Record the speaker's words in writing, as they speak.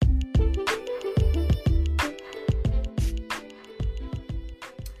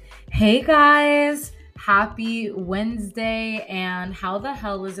Hey guys, happy Wednesday, and how the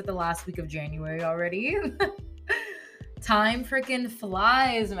hell is it the last week of January already? Time freaking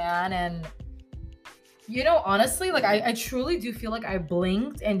flies, man. And honestly, I truly do feel like I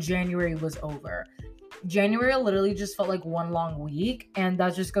blinked and January was over. January literally just felt like one long week, and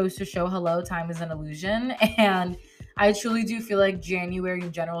that just goes to show hello, time is an illusion. And I truly do feel like January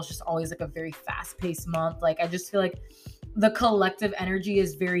in general is just always like a very fast-paced month. Like I just feel like the collective energy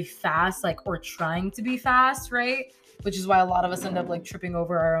is very fast, like, or trying to be fast, right? Which is why a lot of us end up like tripping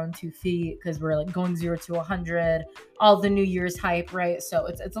over our own 2 feet because we're like going 0 to 100, all the New Year's hype, right? So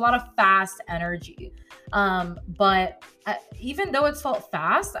it's a lot of fast energy. But even though it's felt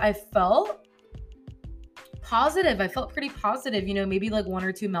fast, I felt positive. I felt pretty positive, maybe like one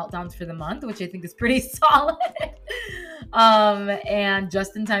or two meltdowns for the month, which I think is pretty solid. And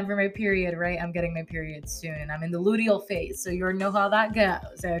just in time for my period, right? I'm getting my period soon. I'm in the luteal phase, so you already know how that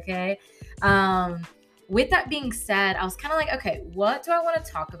goes, okay? With that being said, I was kind of like, okay, what do I want to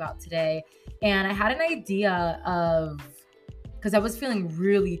talk about today? And I had an idea of, because I was feeling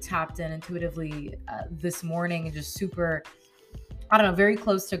really tapped in intuitively this morning and just super, I don't know, very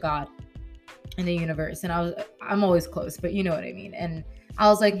close to God in the universe. And I'm always close, but you know what I mean. And I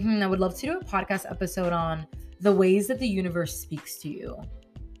was like, I would love to do a podcast episode on the ways that the universe speaks to you.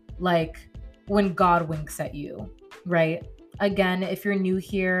 Like when God winks at you, right? Again, if you're new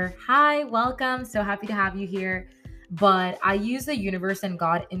here, hi, welcome. So happy to have you here. But I use the universe and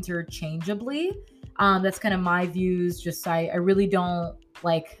God interchangeably. That's kind of my views. Just I really don't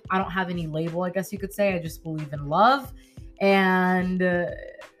I don't have any label, I guess you could say. I just believe in love. And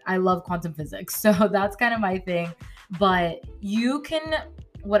I love quantum physics. So that's kind of my thing. But you can,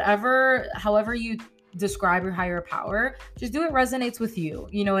 however you describe your higher power, just do what resonates with you.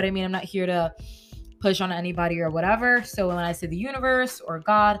 You know what I mean? I'm not here to push on anybody or whatever. So when I say the universe or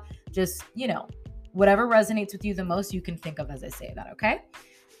God, just, whatever resonates with you the most, you can think of as I say that, okay?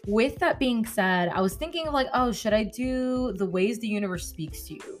 With that being said, I was thinking of should I do the ways the universe speaks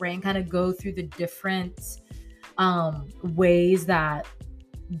to you, right? And kind of go through the different ways that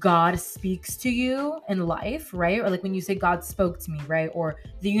God speaks to you in life, right? Or like when you say God spoke to me, right? Or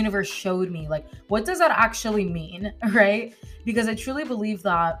the universe showed me, what does that actually mean, right? Because I truly believe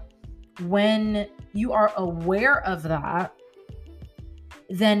that when you are aware of that,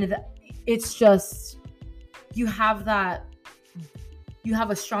 then it's just, you have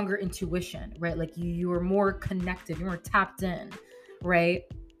a stronger intuition, right? Like you are more connected, you're more tapped in, right?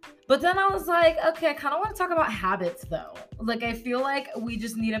 But then I was like, okay, I kind of want to talk about habits though. I feel like we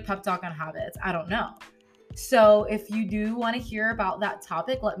just need a pep talk on habits. I don't know. So if you do want to hear about that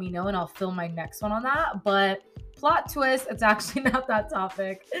topic, let me know and I'll film my next one on that. But plot twist, it's actually not that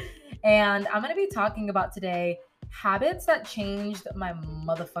topic. And I'm going to be talking about today habits that changed my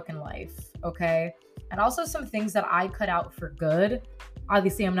motherfucking life, okay? And also some things that I cut out for good.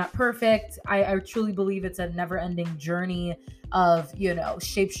 Obviously, I'm not perfect. I truly believe it's a never-ending journey of,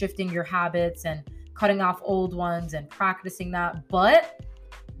 shape-shifting your habits and cutting off old ones and practicing that. But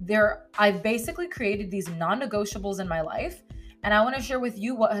I've basically created these non-negotiables in my life. And I want to share with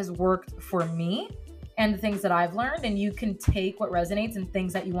you what has worked for me and the things that I've learned. And you can take what resonates and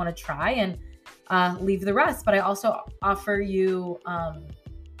things that you want to try and leave the rest. But I also offer you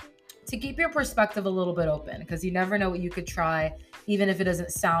to keep your perspective a little bit open, because you never know what you could try, even if it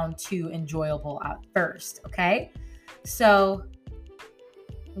doesn't sound too enjoyable at first, okay? So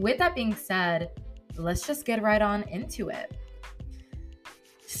with that being said, let's just get right on into it.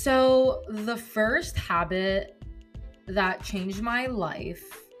 So the first habit that changed my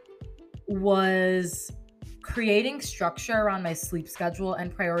life was creating structure around my sleep schedule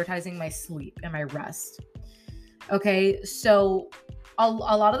and prioritizing my sleep and my rest. Okay, so a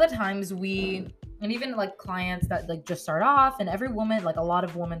lot of the times and even clients that just start off, and every woman, a lot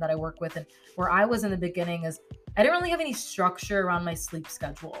of women that I work with, and where I was in the beginning, is I didn't really have any structure around my sleep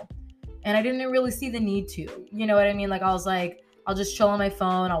schedule. And I didn't really see the need to, you know what I mean? I was like, I'll just chill on my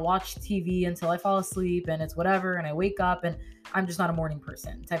phone, I'll watch TV until I fall asleep and it's whatever. And I wake up and I'm just not a morning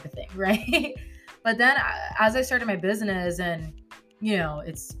person type of thing, right? But then as I started my business and,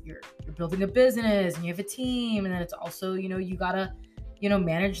 it's, you're building a business and you have a team, and then it's also, you gotta,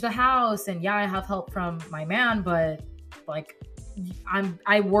 manage the house. And yeah, I have help from my man, but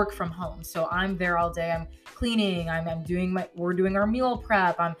I work from home. So I'm there all day. I'm cleaning. We're doing our meal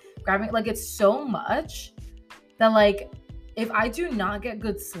prep. I'm grabbing, it's so much that if I do not get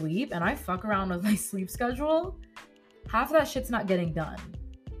good sleep and I fuck around with my sleep schedule, half of that shit's not getting done.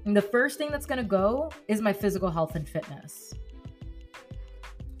 And the first thing that's going to go is my physical health and fitness.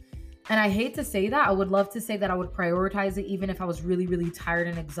 And I hate to say that. I would love to say that I would prioritize it even if I was really, really tired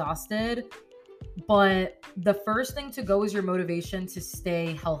and exhausted. But the first thing to go is your motivation to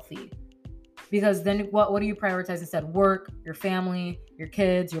stay healthy. Because then what do you prioritize instead? Work, your family, your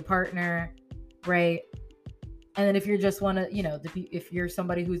kids, your partner, right? And then if you're just want to, if you're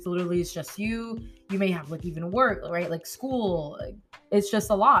somebody who's literally it's just you may have like even work, right? Like school, like, it's just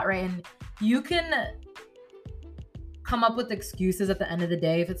a lot, right? And you can come up with excuses at the end of the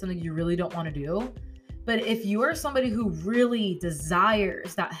day if it's something you really don't want to do. But if you are somebody who really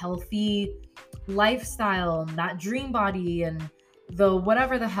desires that healthy lifestyle, that dream body, and the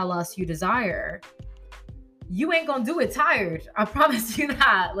whatever the hell else you desire, you ain't gonna do it tired. I promise you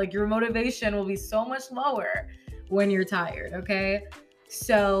that. Like, your motivation will be so much lower when you're tired, okay?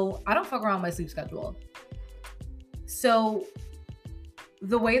 So I don't fuck around with my sleep schedule. So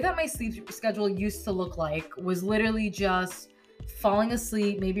the way that my sleep schedule used to look like was literally just falling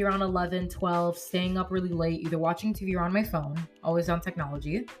asleep maybe around 11, 12, staying up really late, either watching TV or on my phone, always on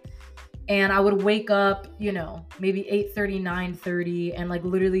technology. And I would wake up, maybe 8:30, 9:30, and like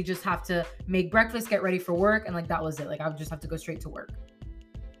literally just have to make breakfast, get ready for work. And like, that was it. Like, I would just have to go straight to work.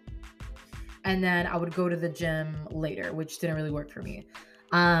 And then I would go to the gym later, which didn't really work for me.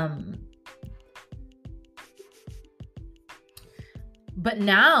 But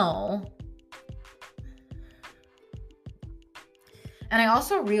now, and I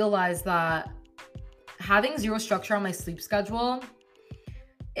also realized that having zero structure on my sleep schedule,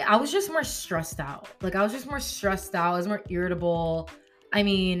 I was just more stressed out. Like, I was just more stressed out. I was more irritable. I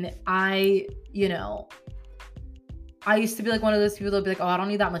mean, I used to be like one of those people that would be like, oh, I don't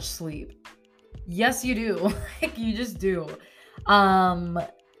need that much sleep. Yes, you do. Like, you just do.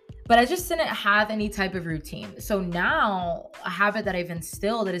 But I just didn't have any type of routine. So now a habit that I've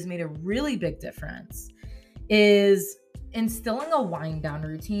instilled that has made a really big difference is instilling a wind down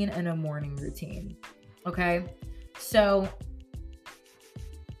routine and a morning routine. Okay. So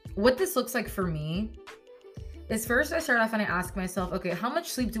what this looks like for me is, first I start off and I ask myself, okay, how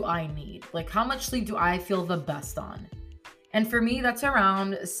much sleep do I need? Like, how much sleep do I feel the best on? And for me, that's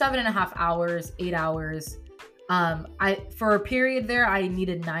around 7.5 hours, 8 hours. For a period there, I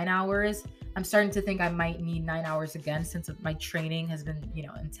needed 9 hours. I'm starting to think I might need 9 hours again since my training has been,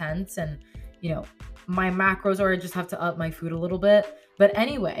 intense, and, my macros, or I just have to up my food a little bit. But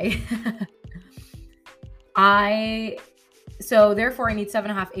anyway, so therefore I need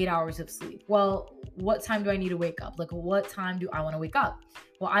 7.5, 8 hours of sleep. Well, what time do I need to wake up? Like, what time do I want to wake up?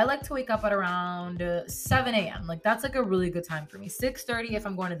 Well, I like to wake up at around 7 a.m. Like, that's like a really good time for me. 6:30 if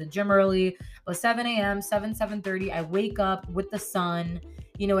I'm going to the gym early, but 7 a.m., 7:30, I wake up with the sun,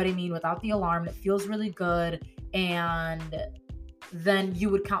 you know what I mean? Without the alarm. It feels really good. And then you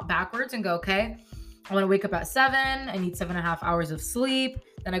would count backwards and go, okay, I want to wake up at 7. I need 7.5 hours of sleep.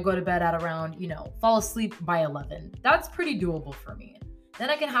 Then I go to bed at around, fall asleep by 11. That's pretty doable for me. Then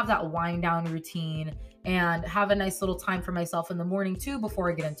I can have that wind down routine and have a nice little time for myself in the morning too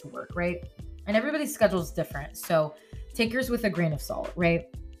before I get into work, right? And everybody's schedule is different, so take yours with a grain of salt, right?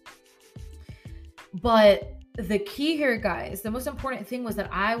 But the key here, guys, the most important thing was that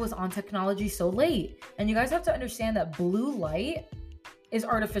I was on technology so late. And you guys have to understand that blue light is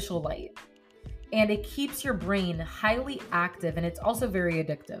artificial light. And it keeps your brain highly active, and it's also very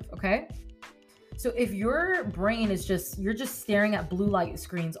addictive, okay? So if your brain is you're just staring at blue light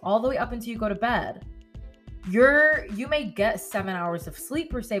screens all the way up until you go to bed, you may get 7 hours of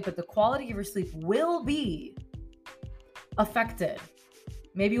sleep per se, but the quality of your sleep will be affected.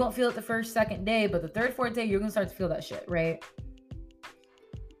 Maybe you won't feel it the first, second day, but the third, fourth day, you're going to start to feel that shit, right?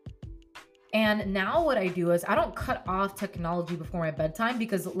 And now what I do is I don't cut off technology before my bedtime,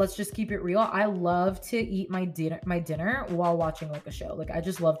 because let's just keep it real. I love to eat my dinner while watching like a show. Like, I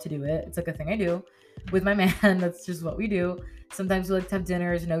just love to do it. It's like a thing I do with my man. That's just what we do. Sometimes we like to have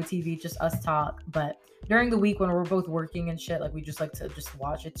dinners, no TV, just us talk. But during the week when we're both working and shit, like, we just like to just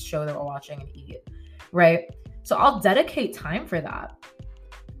watch a show that we're watching and eat, right? So I'll dedicate time for that.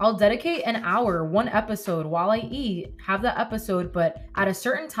 I'll dedicate an hour, one episode while I eat, have that episode, but at a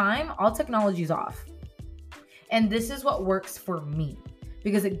certain time, all technology's off. And this is what works for me,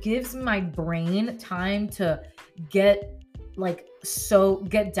 because it gives my brain time to get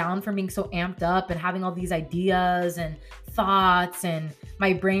down from being so amped up and having all these ideas and thoughts, and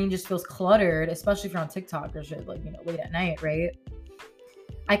my brain just feels cluttered, especially if you're on TikTok or shit, like, late at night, right?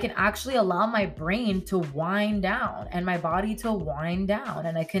 I can actually allow my brain to wind down and my body to wind down.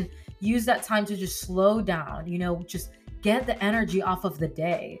 And I can use that time to just slow down, just get the energy off of the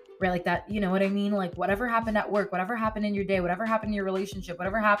day, right? Like that, you know what I mean? Like, whatever happened at work, whatever happened in your day, whatever happened in your relationship,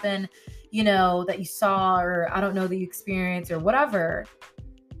 whatever happened, that you saw, or I don't know, that you experienced or whatever,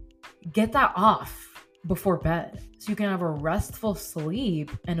 get that off before bed so you can have a restful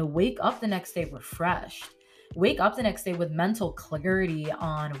sleep and wake up the next day refreshed. Wake up the next day with mental clarity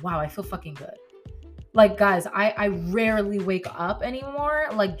on, wow, I feel fucking good. Like, guys, I rarely wake up anymore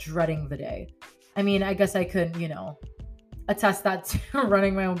like dreading the day. I mean, I guess I could, attest that to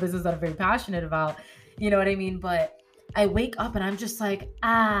running my own business that I'm very passionate about. You know what I mean? But I wake up and I'm just like,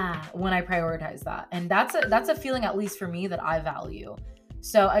 when I prioritize that. And that's a feeling, at least for me, that I value.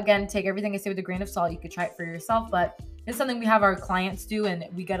 So again, take everything I say with a grain of salt. You could try it for yourself, but it's something we have our clients do, and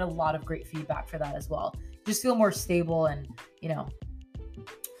we get a lot of great feedback for that as well. Just feel more stable, and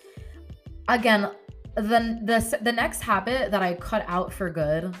again, then the next habit that I cut out for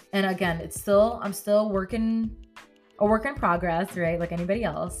good, and again, I'm still a work in progress, right? Like anybody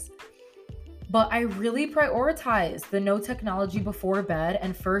else. But I really prioritize the no technology before bed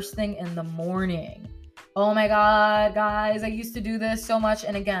and first thing in the morning. Oh my God, guys, I used to do this so much.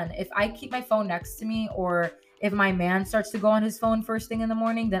 And again, if I keep my phone next to me, or if my man starts to go on his phone first thing in the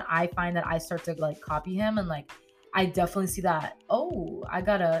morning, then I find that I start to like copy him. And like, I definitely see that, oh, I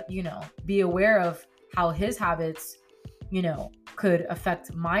gotta, be aware of how his habits, could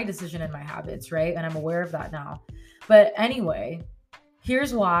affect my decision and my habits, right? And I'm aware of that now. But anyway,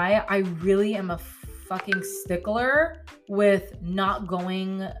 here's why I really am a fucking stickler with not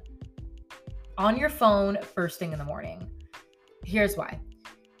going on your phone first thing in the morning. Here's why.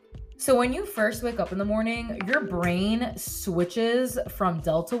 So when you first wake up in the morning, your brain switches from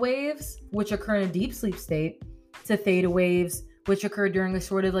delta waves, which occur in a deep sleep state, to theta waves, which occur during a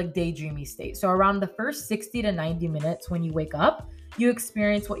sort of like daydreamy state. So around the first 60 to 90 minutes when you wake up, you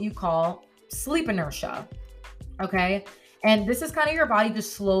experience what you call sleep inertia. Okay? And this is kind of your body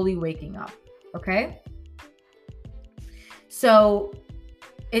just slowly waking up. Okay? So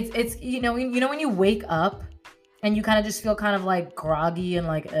it's when you wake up and you kind of just feel kind of like groggy and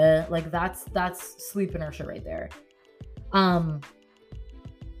like that's sleep inertia right there. Now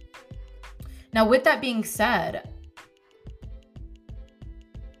with that being said,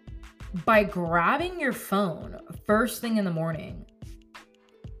 by grabbing your phone first thing in the morning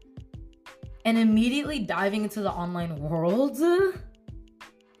and immediately diving into the online world,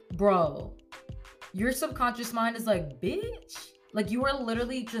 bro, your subconscious mind is like, bitch, like you are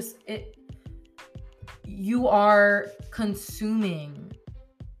literally you are consuming.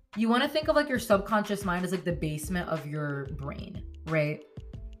 You want to think of like your subconscious mind as like the basement of your brain, right?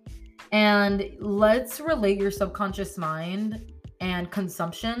 And let's relate your subconscious mind and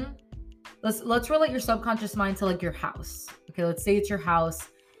consumption. Let's relate your subconscious mind to like your house. Okay, let's say it's your house.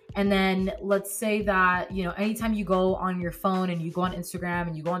 And then let's say that, anytime you go on your phone and you go on Instagram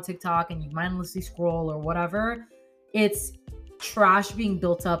and you go on TikTok and you mindlessly scroll or whatever, it's trash being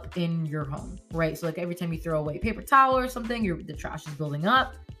built up in your home, right? So like every time you throw away paper towel or something, the trash is building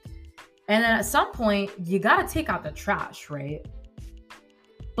up. And then at some point, you got to take out the trash, right?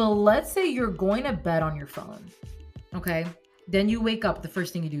 But let's say you're going to bed on your phone, okay? Then you wake up, the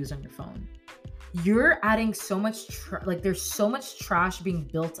first thing you do is on your phone. You're adding so much, there's so much trash being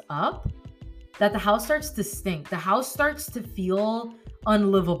built up that the house starts to stink. The house starts to feel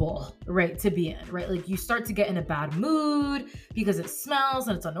unlivable, right, to be in, right? Like you start to get in a bad mood because it smells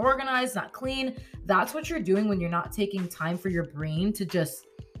and it's unorganized, not clean. That's what you're doing when you're not taking time for your brain to just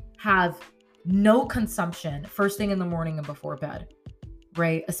have no consumption first thing in the morning and before bed,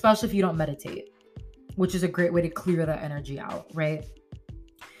 right? Especially if you don't meditate, which is a great way to clear that energy out, right?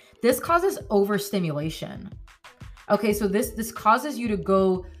 This causes overstimulation. Okay, so this causes you to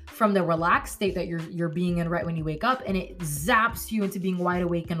go from the relaxed state that you're being in right when you wake up, and it zaps you into being wide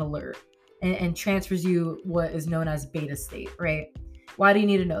awake and alert, and transfers you what is known as beta state, right? Why do you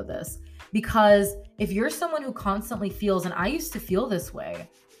need to know this? Because if you're someone who constantly feels, and I used to feel this way,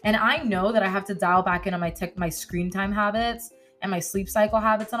 and I know that I have to dial back into my screen time habits and my sleep cycle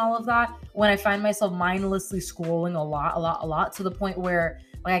habits and all of that, when I find myself mindlessly scrolling a lot to the point where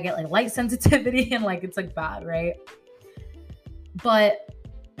like I get like light sensitivity and like it's like bad, right? But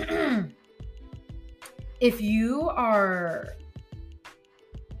if you are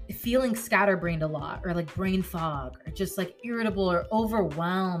feeling scatterbrained a lot, or like brain fog, or just like irritable or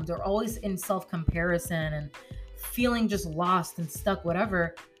overwhelmed, or always in self-comparison and feeling just lost and stuck,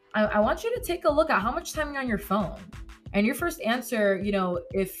 whatever, I want you to take a look at how much time you're on your phone. And your first answer,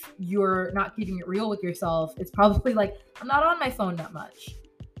 if you're not keeping it real with yourself, it's probably like, I'm not on my phone that much.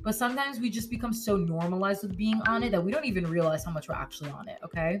 But sometimes we just become so normalized with being on it that we don't even realize how much we're actually on it,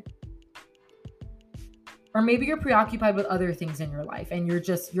 okay? Or maybe you're preoccupied with other things in your life and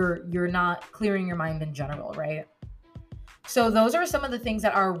you're not clearing your mind in general, right? So those are some of the things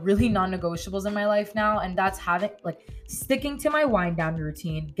that are really non-negotiables in my life now. And that's having like sticking to my wind down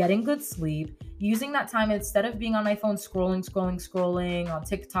routine, getting good sleep, using that time instead of being on my phone scrolling on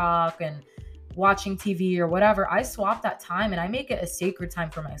TikTok and watching TV or whatever. I swap that time and I make it a sacred time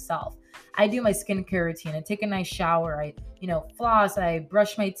for myself. I do my skincare routine. I take a nice shower. I, floss. I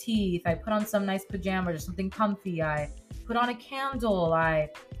brush my teeth. I put on some nice pajamas or something comfy. I put on a candle. I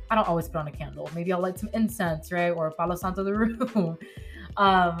don't always put on a candle. Maybe I'll light some incense, right? Or Palo Santo the room.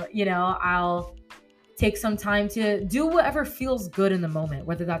 I'll take some time to do whatever feels good in the moment,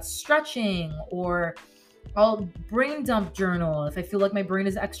 whether that's stretching or I'll brain dump journal if I feel like my brain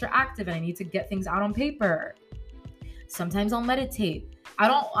is extra active and I need to get things out on paper. Sometimes I'll meditate. I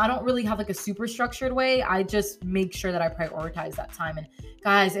don't really have like a super structured way. I just make sure that I prioritize that time. And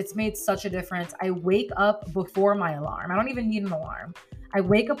guys, it's made such a difference. I wake up before my alarm. I don't even need an alarm. I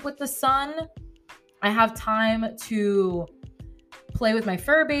wake up with the sun. I have time to play with my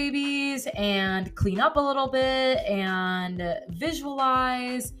fur babies and clean up a little bit and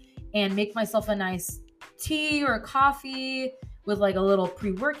visualize and make myself a nice tea or coffee with like a little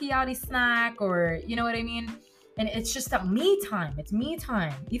pre-workouty snack, or you know what I mean? And it's just that me time. It's me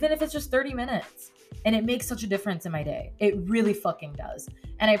time, even if it's just 30 minutes. And it makes such a difference in my day. It really fucking does.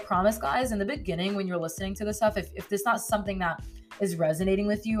 And I promise, guys, in the beginning, when you're listening to this stuff, if this not something that is resonating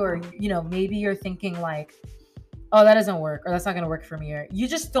with you, or, maybe you're thinking like, oh, that doesn't work, or that's not going to work for me, or you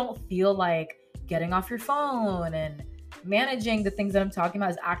just don't feel like getting off your phone and managing the things that I'm talking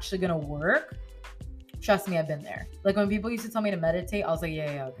about is actually going to work. Trust me, I've been there. Like when people used to tell me to meditate, I was like,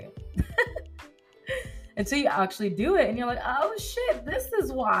 yeah, okay. Until you actually do it and you're like, oh shit, this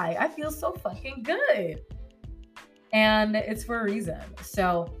is why I feel so fucking good. And it's for a reason.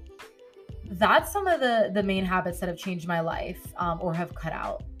 So that's some of the main habits that have changed my life, or have cut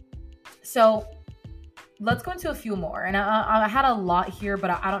out. So let's go into a few more. And I had a lot here, but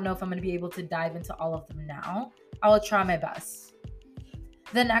I don't know if I'm going to be able to dive into all of them now. I will try my best.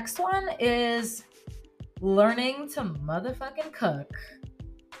 The next one is learning to motherfucking cook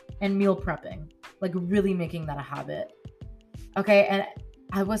and meal prepping. Like really making that a habit. Okay. And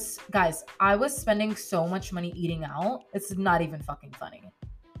I was spending so much money eating out. It's not even fucking funny.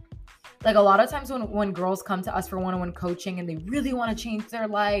 Like a lot of times when girls come to us for one-on-one coaching and they really want to change their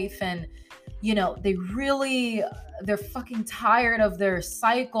life and, they're fucking tired of their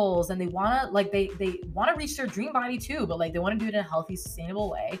cycles and they want to they want to reach their dream body too, but like they want to do it in a healthy, sustainable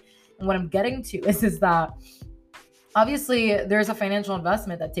way. And what I'm getting to is that obviously there's a financial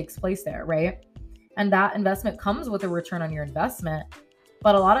investment that takes place there, right? And that investment comes with a return on your investment.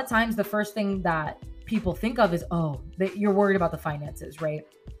 But a lot of times the first thing that people think of is, that you're worried about the finances, right?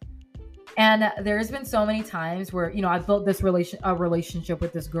 And there's been so many times where, I've built this relationship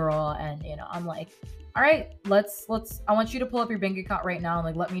with this girl and, I'm like, all right, I want you to pull up your bank account right now and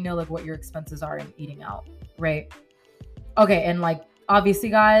like, let me know like what your expenses are in eating out, right? Okay. And like, obviously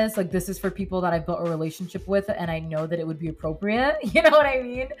guys, like this is for people that I've built a relationship with and I know that it would be appropriate. You know what I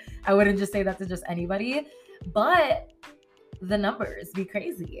mean? I wouldn't just say that to just anybody, but the numbers be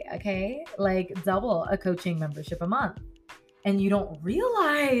crazy. Okay. Like double a coaching membership a month. And you don't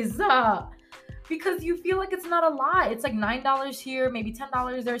realize because you feel like it's not a lot. It's like $9 here, maybe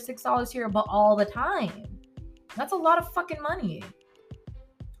 $10 there, $6 here, but all the time. That's a lot of fucking money.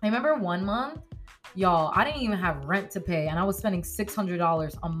 I remember one month, y'all, I didn't even have rent to pay and I was spending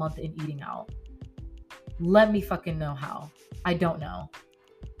 $600 a month in eating out. Let me fucking know how. I don't know.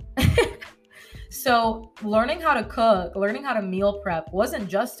 So learning how to cook, learning how to meal prep wasn't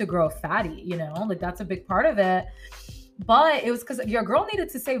just to grow fatty, like that's a big part of it. But it was because your girl needed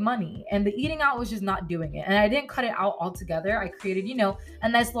to save money and the eating out was just not doing it. And I didn't cut it out altogether. I created, a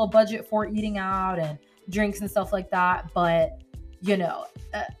nice little budget for eating out and drinks and stuff like that. But,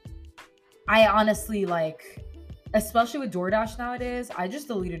 I honestly especially with DoorDash nowadays, I just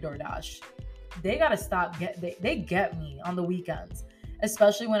deleted DoorDash. They got to stop. They get me on the weekends,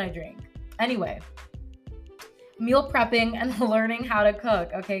 especially when I drink. Anyway, meal prepping and learning how to cook.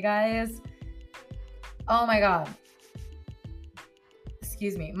 Okay, guys. Oh my God.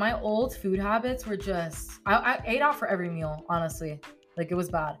 Excuse me. My old food habits were just, I ate out for every meal, honestly. Like it was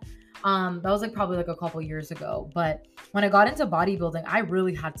bad. That was like probably like a couple years ago. But when I got into bodybuilding, I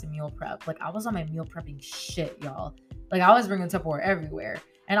really had to meal prep. Like I was on my meal prepping shit, y'all. Like I was bringing Tupperware everywhere.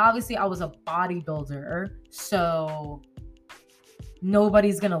 And obviously I was a bodybuilder. So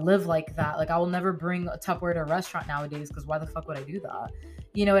nobody's going to live like that. Like I will never bring a Tupperware to a restaurant nowadays because why the fuck would I do that?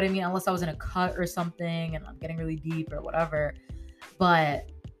 You know what I mean? Unless I was in a cut or something and I'm getting really deep or whatever. But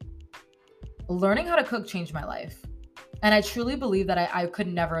learning how to cook changed my life. And I truly believe that I could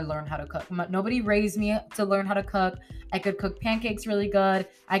never learn how to cook. Nobody raised me to learn how to cook. I could cook pancakes really good.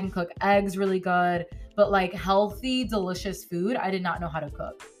 I can cook eggs really good. But like healthy, delicious food, I did not know how to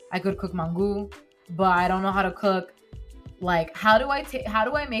cook. I could cook mango, but I don't know how to cook. Like, how do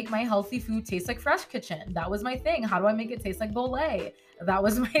I make my healthy food taste like Fresh Kitchen? That was my thing. How do I make it taste like Bolé? That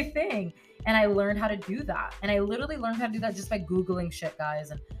was my thing. And I learned how to do that. And I literally learned how to do that just by Googling shit, guys,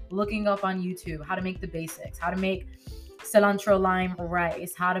 and looking up on YouTube how to make the basics, how to make cilantro lime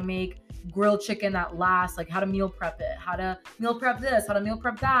rice, how to make grilled chicken that lasts, like how to meal prep it, how to meal prep this, how to meal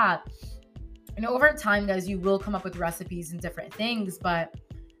prep that. And over time, guys, you will come up with recipes and different things. But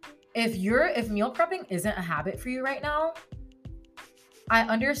if meal prepping isn't a habit for you right now, I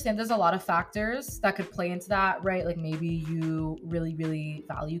understand there's a lot of factors that could play into that, right? Like maybe you really, really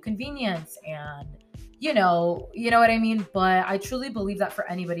value convenience and you know what I mean? But I truly believe that for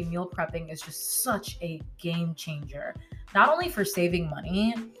anybody, meal prepping is just such a game changer, not only for saving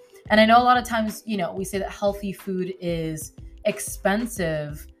money. And I know a lot of times, we say that healthy food is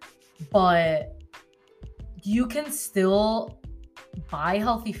expensive, but you can still buy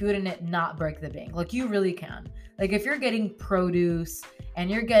healthy food and it not break the bank. Like you really can. Like if you're getting produce and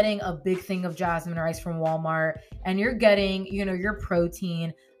you're getting a big thing of jasmine rice from Walmart and you're getting, your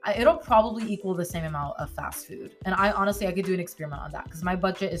protein, it'll probably equal the same amount of fast food. And I could do an experiment on that because my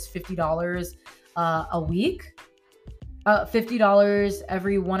budget is $50 a week, $50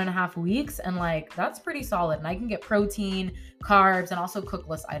 every 1.5 weeks. And like, that's pretty solid. And I can get protein, carbs, and also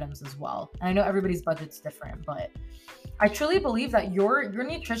cookless items as well. And I know everybody's budget's different, but I truly believe that your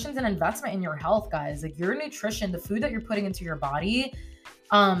nutrition's an investment in your health, guys. Like your nutrition, the food that you're putting into your body,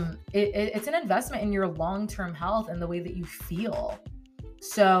 it's an investment in your long-term health and the way that you feel.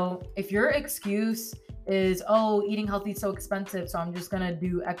 So if your excuse is, eating healthy is so expensive, so I'm just going to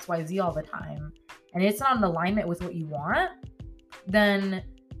do XYZ all the time, and it's not in alignment with what you want, then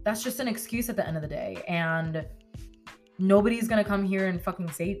that's just an excuse at the end of the day. And nobody's going to come here and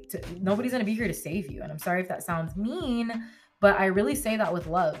nobody's going to be here to save you. And I'm sorry if that sounds mean, but I really say that with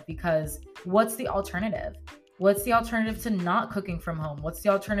love, because what's the alternative? What's the alternative to not cooking from home? What's the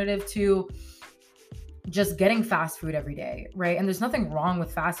alternative to just getting fast food every day, right? And there's nothing wrong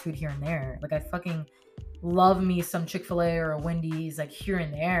with fast food here and there. Like I fucking love me some Chick-fil-A or a Wendy's, like here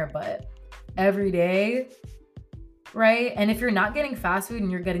and there, but every day, right? And if you're not getting fast food and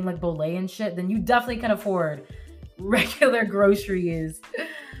you're getting like Bolé and shit, then you definitely can afford regular groceries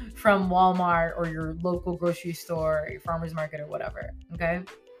from Walmart or your local grocery store, your farmer's market or whatever. Okay.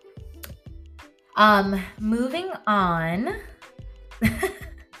 Moving on.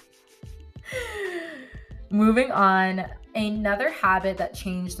 Another habit that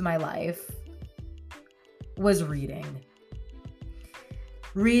changed my life was reading.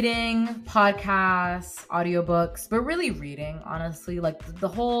 Reading, podcasts, audiobooks, but really reading, honestly, like the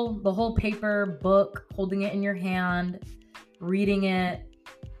whole paper book, holding it in your hand, reading it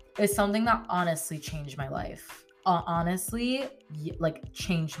is something that honestly changed my life.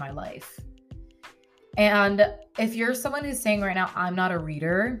 Changed my life. And if you're someone who's saying right now, I'm not a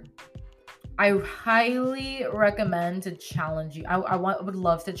reader, I highly recommend to challenge you. I would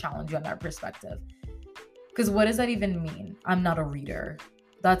love to challenge you on that perspective. Because what does that even mean? I'm not a reader.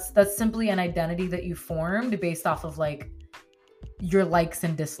 That's simply an identity that you formed based off of like your likes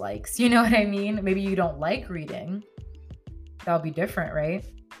and dislikes. You know what I mean? Maybe you don't like reading. That would be different, right?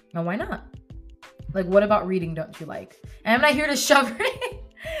 Now, why not? Like, what about reading don't you like? And I'm not here to shove reading.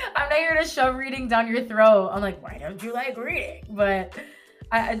 I'm not here to shove reading down your throat. I'm like, why don't you like reading? But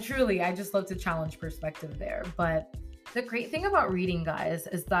I just love to challenge perspective there. But the great thing about reading, guys,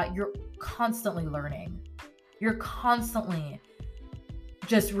 is that you're constantly learning. You're constantly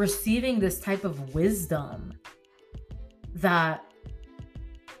just receiving this type of wisdom that,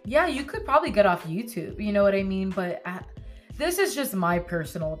 yeah, you could probably get off YouTube. You know what I mean? But this is just my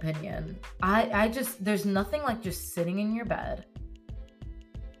personal opinion. There's nothing like just sitting in your bed,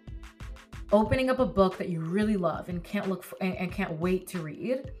 opening up a book that you really love and can't wait to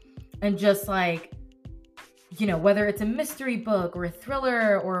read, and just like, whether it's a mystery book or a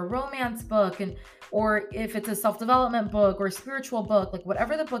thriller or a romance book, or if it's a self-development book or a spiritual book, like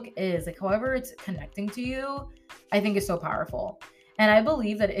whatever the book is, like however it's connecting to you, I think is so powerful. And I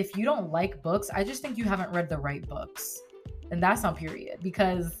believe that if you don't like books, I just think you haven't read the right books. And that's on period,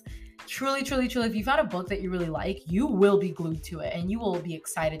 because truly, truly, truly, if you found a book that you really like, you will be glued to it and you will be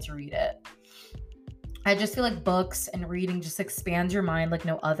excited to read it. I just feel like books and reading just expands your mind like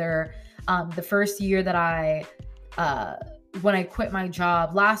no other. The first year that when I quit my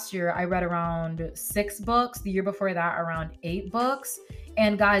job last year, I read around 6 books. The year before that, around 8 books.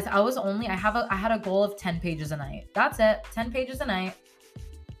 And guys, I had a goal of 10 pages a night. That's it. 10 pages a night.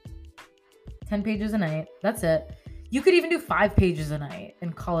 10 pages a night. That's it. You could even do 5 pages a night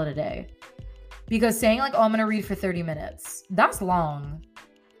and call it a day. Because saying like, oh, I'm going to read for 30 minutes, that's long.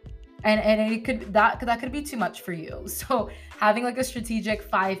 And it could, that could be too much for you. So having like a strategic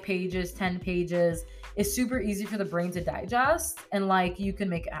 5 pages, 10 pages is super easy for the brain to digest, and like you can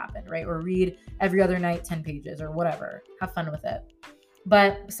make it happen, right? Or read every other night 10 pages or whatever. Have fun with it.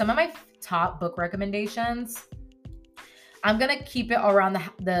 But some of my top book recommendations, I'm going to keep it around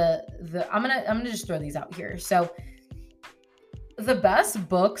I'm going to just throw these out here. So the best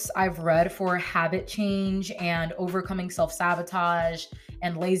books I've read for habit change and overcoming self-sabotage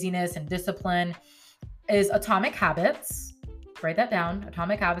and laziness and discipline is Atomic Habits. Write that down.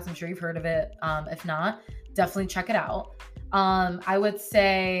 Atomic Habits. I'm sure you've heard of it. If not, definitely check it out. I would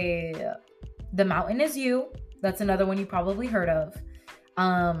say The Mountain Is You. That's another one you probably heard of.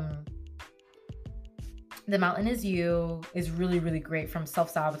 The Mountain Is You is really, really great. From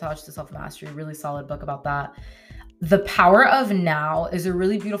self-sabotage to self-mastery. Really solid book about that. The Power of Now is a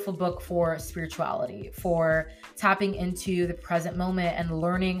really beautiful book for spirituality, for tapping into the present moment and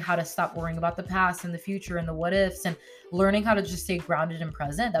learning how to stop worrying about the past and the future and the what ifs, and learning how to just stay grounded and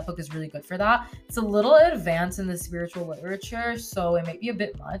present. That book is really good for that. It's a little advanced in the spiritual literature, so it might be a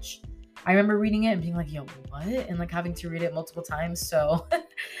bit much. I remember reading it and being like, yo, what? And like having to read it multiple times. So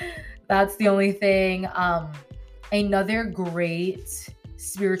that's the only thing. Another great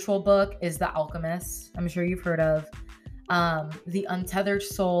spiritual book is The Alchemist. I'm sure you've heard of. The Untethered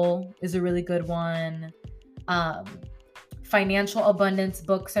Soul is a really good one. Financial abundance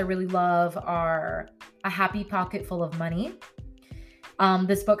books I really love are A Happy Pocket Full of Money.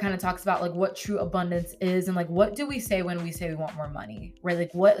 This book kind of talks about like what true abundance is, and like what do we say when we say we want more money, right?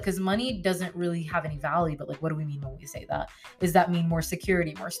 Like what, because money doesn't really have any value, but like what do we mean when we say that? Does that mean more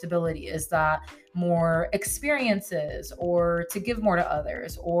security, more stability? Is that more experiences, or to give more to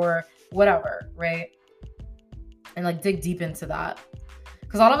others, or whatever, right? And like dig deep into that.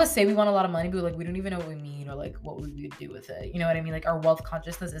 Because a lot of us say we want a lot of money, but like we don't even know what we mean, or like what we would do with it. You know what I mean? Like our wealth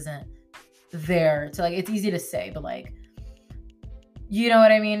consciousness isn't there to like, it's easy to say, but like, you know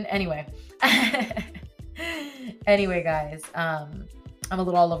what I mean? Anyway. Anyway, guys, I'm a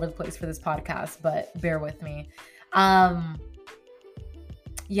little all over the place for this podcast, but bear with me.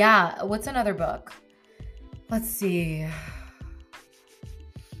 Yeah, what's another book? Let's see.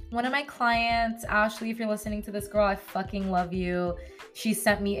 One of my clients, Ashley, if you're listening to this, girl, I fucking love you. She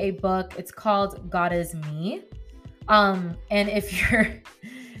sent me a book. It's called God Is Me. And if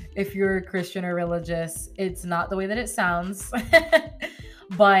you're Christian or religious, it's not the way that it sounds,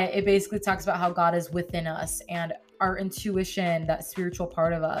 but it basically talks about how God is within us and our intuition, that spiritual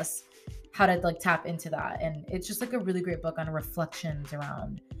part of us, how to like tap into that. And it's just like a really great book on reflections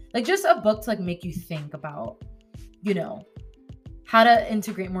around, like just a book to like make you think about, you know, how to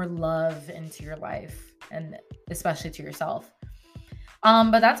integrate more love into your life, and especially to yourself.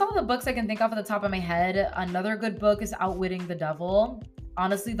 But that's all the books I can think of at the top of my head. Another good book is Outwitting the Devil.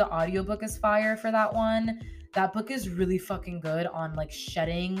 Honestly, the audiobook is fire for that one. That book is really fucking good on like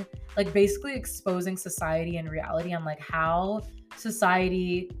shedding, like basically exposing society and reality on like how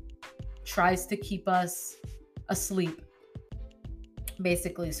society tries to keep us asleep,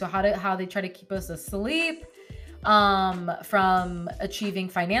 basically. So how they try to keep us asleep from achieving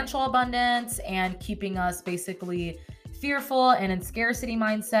financial abundance and keeping us basically fearful and in scarcity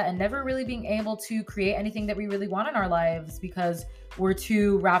mindset, and never really being able to create anything that we really want in our lives because we're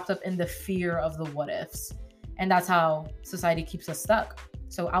too wrapped up in the fear of the what ifs. And that's how society keeps us stuck.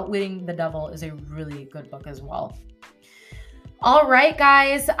 So Outwitting the Devil is a really good book as well. All right,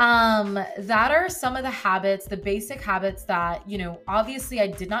 guys. That are some of the habits, the basic habits that, you know, obviously I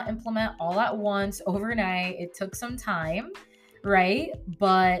did not implement all at once overnight. It took some time, right?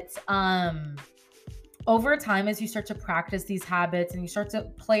 But over time, as you start to practice these habits and you start to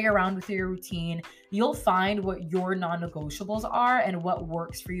play around with your routine, you'll find what your non-negotiables are and what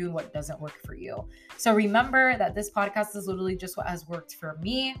works for you and what doesn't work for you. So remember that this podcast is literally just what has worked for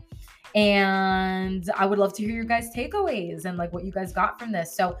me. And I would love to hear your guys' takeaways and like what you guys got from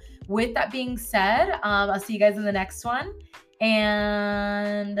this. So with that being said, I'll see you guys in the next one.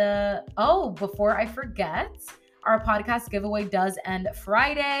 And before I forget, our podcast giveaway does end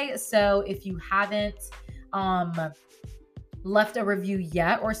Friday. So if you haven't left a review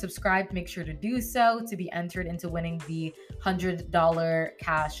yet or subscribed, make sure to do so to be entered into winning the $100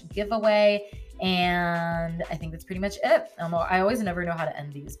 cash giveaway. And I think that's pretty much it. I always never know how to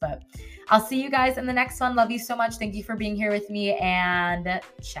end these, but I'll see you guys in the next one. Love you so much. Thank you for being here with me, and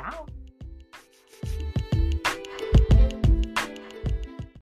ciao.